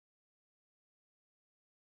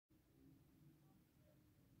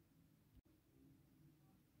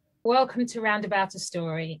Welcome to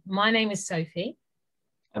Roundabout-A-Story. My name is Sophie.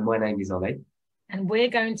 And my name is Ollie. And we're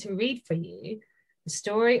going to read for you the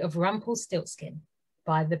story of Rumpelstiltskin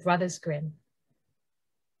by the Brothers Grimm.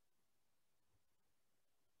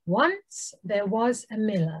 Once there was a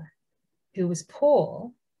miller who was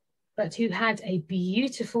poor, but who had a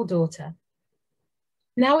beautiful daughter.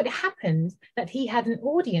 Now it happened that he had an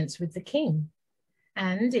audience with the king,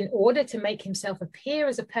 and in order to make himself appear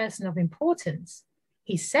as a person of importance,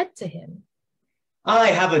 he said to him, I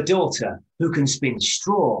have a daughter who can spin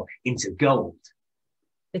straw into gold.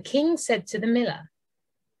 The king said to the miller,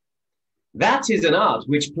 That is an art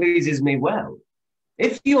which pleases me well.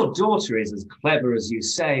 If your daughter is as clever as you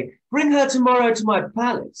say, bring her tomorrow to my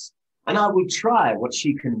palace, and I will try what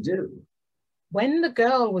she can do. When the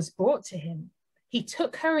girl was brought to him, he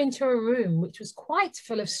took her into a room which was quite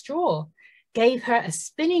full of straw, gave her a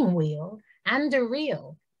spinning wheel and a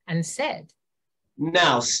reel, and said,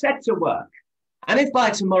 Now set to work, and if by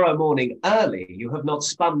tomorrow morning early you have not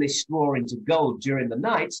spun this straw into gold during the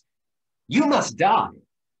night, you must die.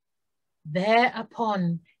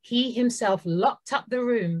 Thereupon he himself locked up the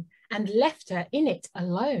room and left her in it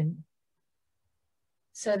alone.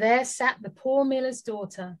 So there sat the poor miller's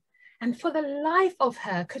daughter, and for the life of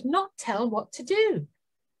her could not tell what to do.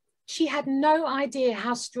 She had no idea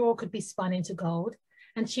how straw could be spun into gold,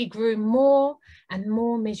 and she grew more and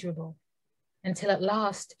more miserable, until at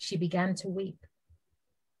last she began to weep.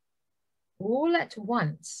 All at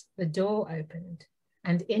once the door opened,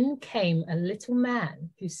 and in came a little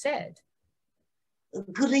man who said,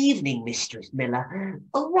 Good evening, Mistress Miller.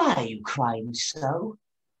 Why are you crying so?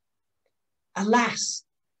 Alas,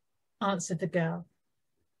 answered the girl,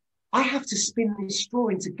 I have to spin this straw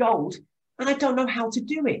into gold, and I don't know how to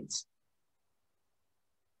do it.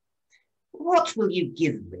 What will you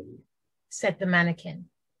give me? said the mannequin.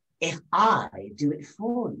 If I do it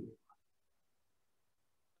for you?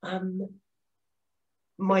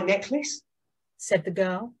 My necklace? said the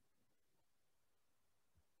girl.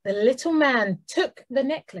 The little man took the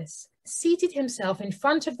necklace, seated himself in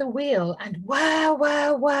front of the wheel, and whir,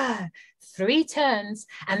 whir, whir, 3 turns,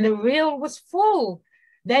 and the reel was full.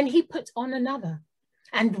 Then he put on another,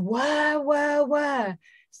 and whir, whir, whir,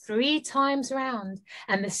 3 times round,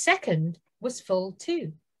 and the second was full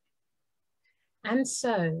too. And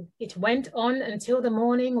so it went on until the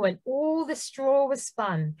morning, when all the straw was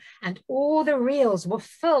spun and all the reels were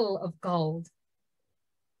full of gold.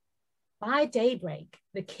 By daybreak,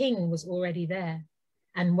 the king was already there,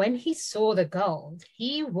 and when he saw the gold,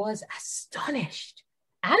 he was astonished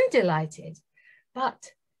and delighted,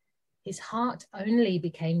 but his heart only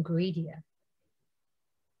became greedier.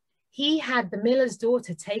 He had the miller's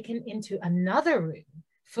daughter taken into another room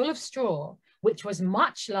full of straw, which was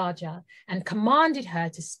much larger, and commanded her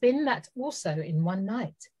to spin that also in one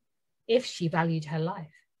night, if she valued her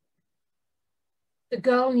life. The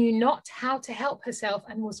girl knew not how to help herself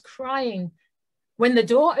and was crying. When the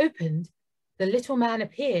door opened, the little man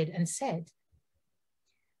appeared and said,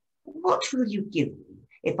 What will you give me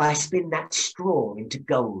if I spin that straw into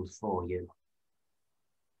gold for you?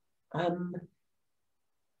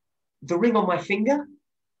 The ring on my finger?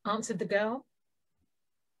 answered the girl.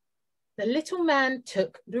 The little man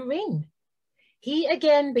took the ring. He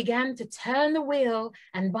again began to turn the wheel,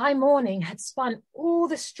 and by morning had spun all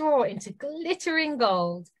the straw into glittering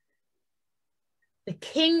gold. The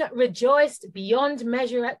king rejoiced beyond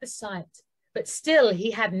measure at the sight, but still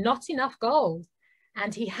he had not enough gold,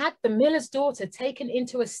 and he had the miller's daughter taken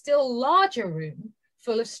into a still larger room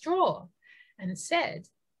full of straw, and said,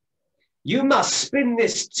 You must spin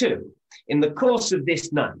this too in the course of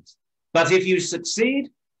this night, but if you succeed,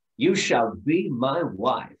 you shall be my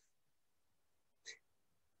wife.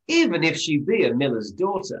 Even if she be a miller's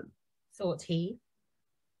daughter, thought he,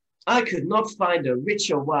 I could not find a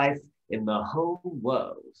richer wife in the whole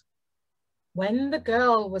world. When the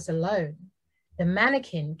girl was alone, the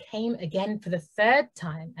mannequin came again for the 3rd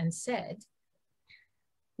time and said,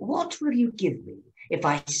 What will you give me if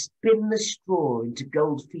I spin the straw into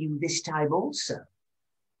gold for you this time also?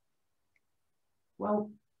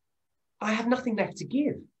 Well, I have nothing left to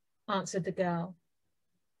give, answered the girl.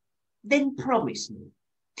 Then promise me,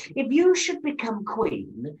 if you should become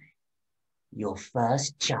queen, your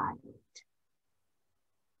first child.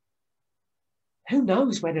 Who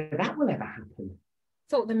knows whether that will ever happen,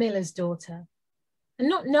 thought the miller's daughter. And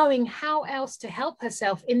not knowing how else to help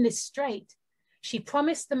herself in this strait, she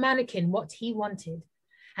promised the mannequin what he wanted,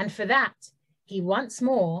 and for that he once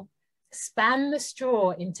more span the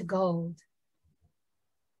straw into gold.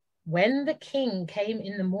 When the king came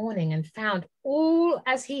in the morning and found all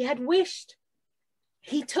as he had wished,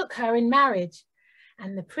 he took her in marriage,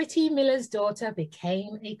 and the pretty miller's daughter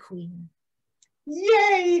became a queen.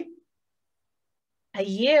 Yay! A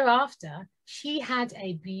year after, she had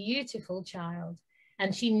a beautiful child,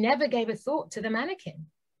 and she never gave a thought to the mannequin.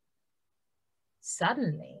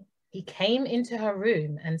 Suddenly, he came into her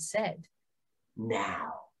room and said,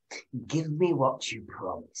 Now, give me what you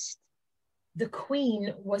promised. The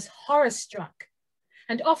queen was horror-struck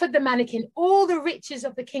and offered the mannequin all the riches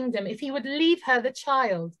of the kingdom if he would leave her the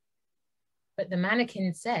child. But the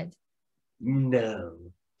mannequin said, No,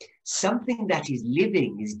 something that is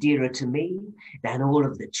living is dearer to me than all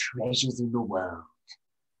of the treasures in the world.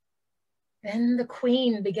 Then the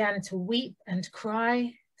queen began to weep and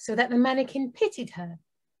cry so that the mannequin pitied her.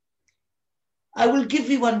 I will give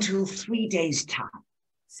you until 3 days' time,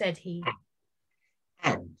 said he.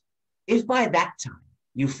 And if by that time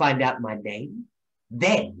you find out my name,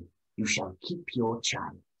 then you shall keep your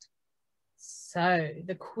child. So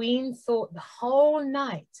the queen thought the whole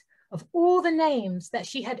night of all the names that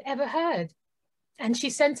she had ever heard, and she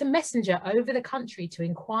sent a messenger over the country to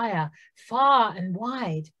inquire far and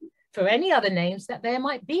wide for any other names that there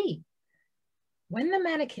might be. When the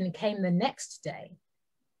mannequin came the next day,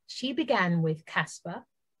 she began with Caspar,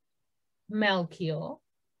 Melchior,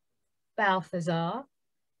 Balthazar,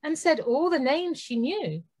 and said all the names she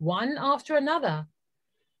knew, one after another.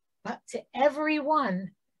 But to every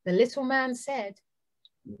one, the little man said,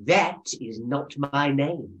 That is not my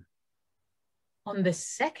name. On the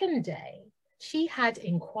second day, she had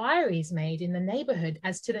inquiries made in the neighborhood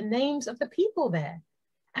as to the names of the people there,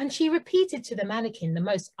 and she repeated to the mannequin the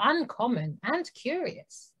most uncommon and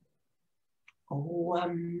curious. Oh,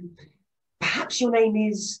 perhaps your name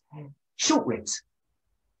is Short Ribs,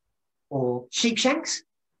 or Sheepshanks,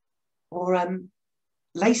 or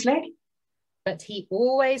Lace Leg? But he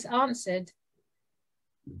always answered,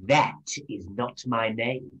 That is not my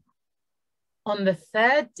name. On the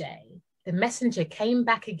third day, the messenger came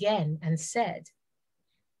back again and said,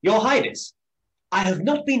 Your Highness, I have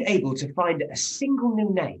not been able to find a single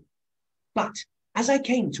new name, but as I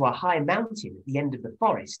came to a high mountain at the end of the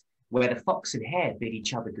forest, where the fox and hare bid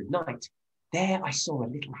each other good night, there I saw a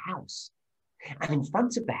little house, and in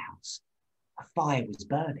front of the house, a fire was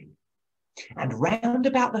burning, and round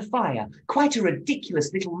about the fire, quite a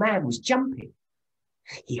ridiculous little man was jumping.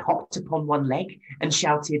 He hopped upon one leg and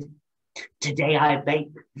shouted, Today I bake,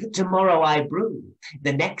 tomorrow I brew,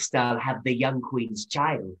 the next I'll have the young queen's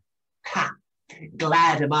child. Ha!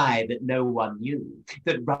 Glad am I that no one knew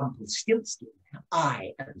that Rumpelstiltskin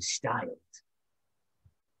I am styled.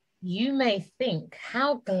 You may think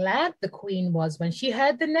how glad the queen was when she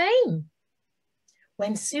heard the name.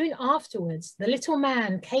 When soon afterwards the little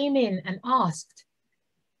man came in and asked,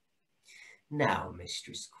 Now,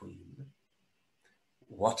 Mistress Queen,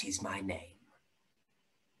 what is my name?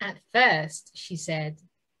 At first she said,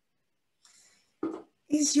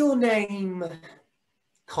 Is your name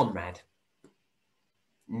Conrad?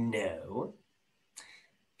 No.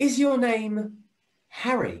 Is your name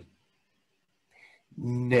Harry?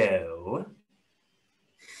 No.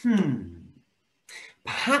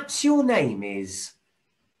 Perhaps your name is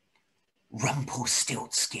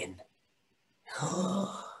Rumpelstiltskin.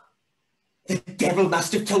 The devil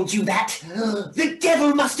must have told you that. The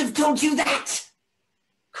devil must have told you that.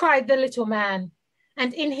 Cried the little man,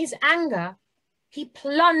 and in his anger, he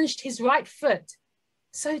plunged his right foot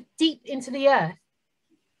so deep into the earth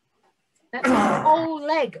that his whole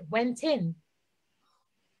leg went in.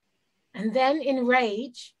 And then in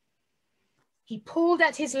rage, he pulled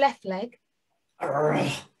at his left leg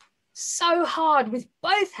so hard with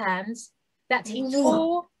both hands that he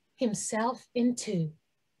tore himself in two.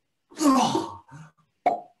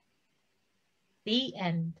 The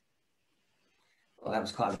end. Well, that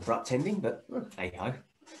was quite an abrupt ending, but hey-ho.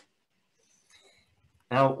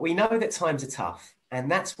 Now, we know that times are tough, and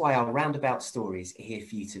that's why our Roundabout stories are here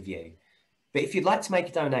for you to view. But if you'd like to make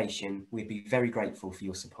a donation, we'd be very grateful for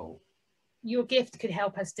your support. Your gift could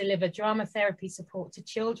help us deliver drama therapy support to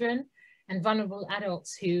children and vulnerable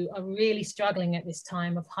adults who are really struggling at this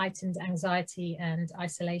time of heightened anxiety and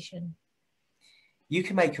isolation. You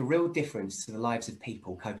can make a real difference to the lives of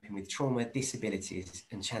people coping with trauma, disabilities,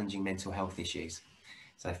 and challenging mental health issues.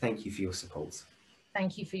 So thank you for your support.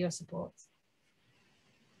 Thank you for your support.